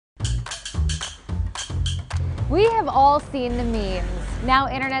We have all seen the memes. Now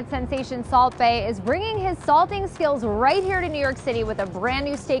internet sensation Salt Bae is bringing his salting skills right here to New York City with a brand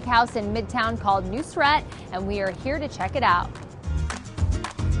new steakhouse in Midtown called Nusret, and we are here to check it out.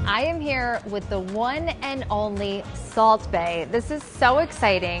 I am here with the one and only Salt Bae. This is so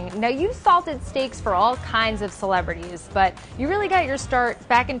exciting. Now, you salted steaks for all kinds of celebrities, but you really got your start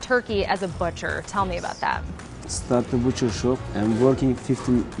back in Turkey as a butcher. Tell me about that. Start the butcher shop. I'm working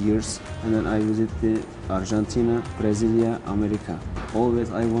 15 years, and then I visit the Argentina, Brasilia, America.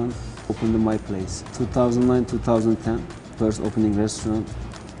 Always I want open my place. 2009, 2010, first opening restaurant,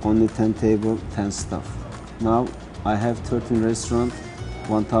 only 10 table, 10 staff. Now I have 13 restaurant,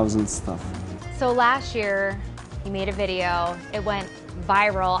 1,000 staff. So last year, you made a video. It went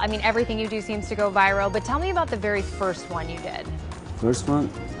viral. I mean, everything you do seems to go viral, but tell me about the very first one you did. First one,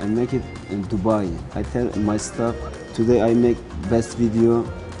 I make it in Dubai. I tell my staff, today I make best video,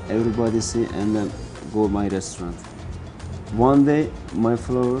 everybody see, and then go my restaurant. One day, my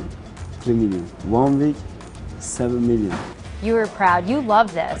follower, 3 million. 1 week, 7 million. You were proud. You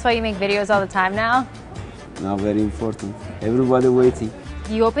love this. That's why you make videos all the time now? Now very important. Everybody waiting.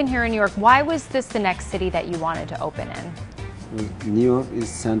 You open here in New York. Why was this the next city that you wanted to open in? New York is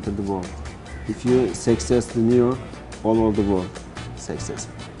center of the world. If you success in New York, all over the world, success.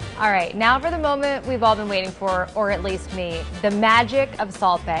 All right, now for the moment we've all been waiting for, or at least me, the magic of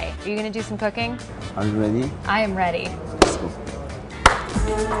Salt Bae. Are you gonna do some cooking? Are you ready? I am ready. Let's go.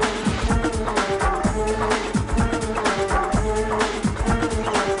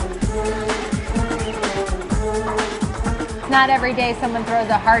 Not every day someone throws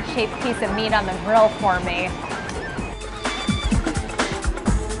a heart-shaped piece of meat on the grill for me.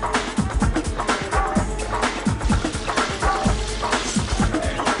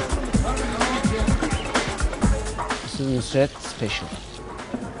 This is Nusret special.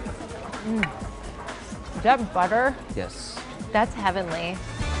 Is that butter? Yes. That's heavenly.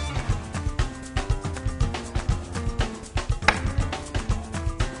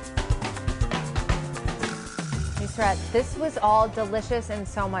 Nusret, this was all delicious and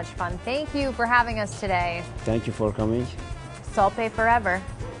so much fun. Thank you for having us today. Thank you for coming. Salt Bae forever.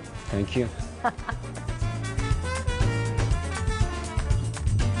 Thank you.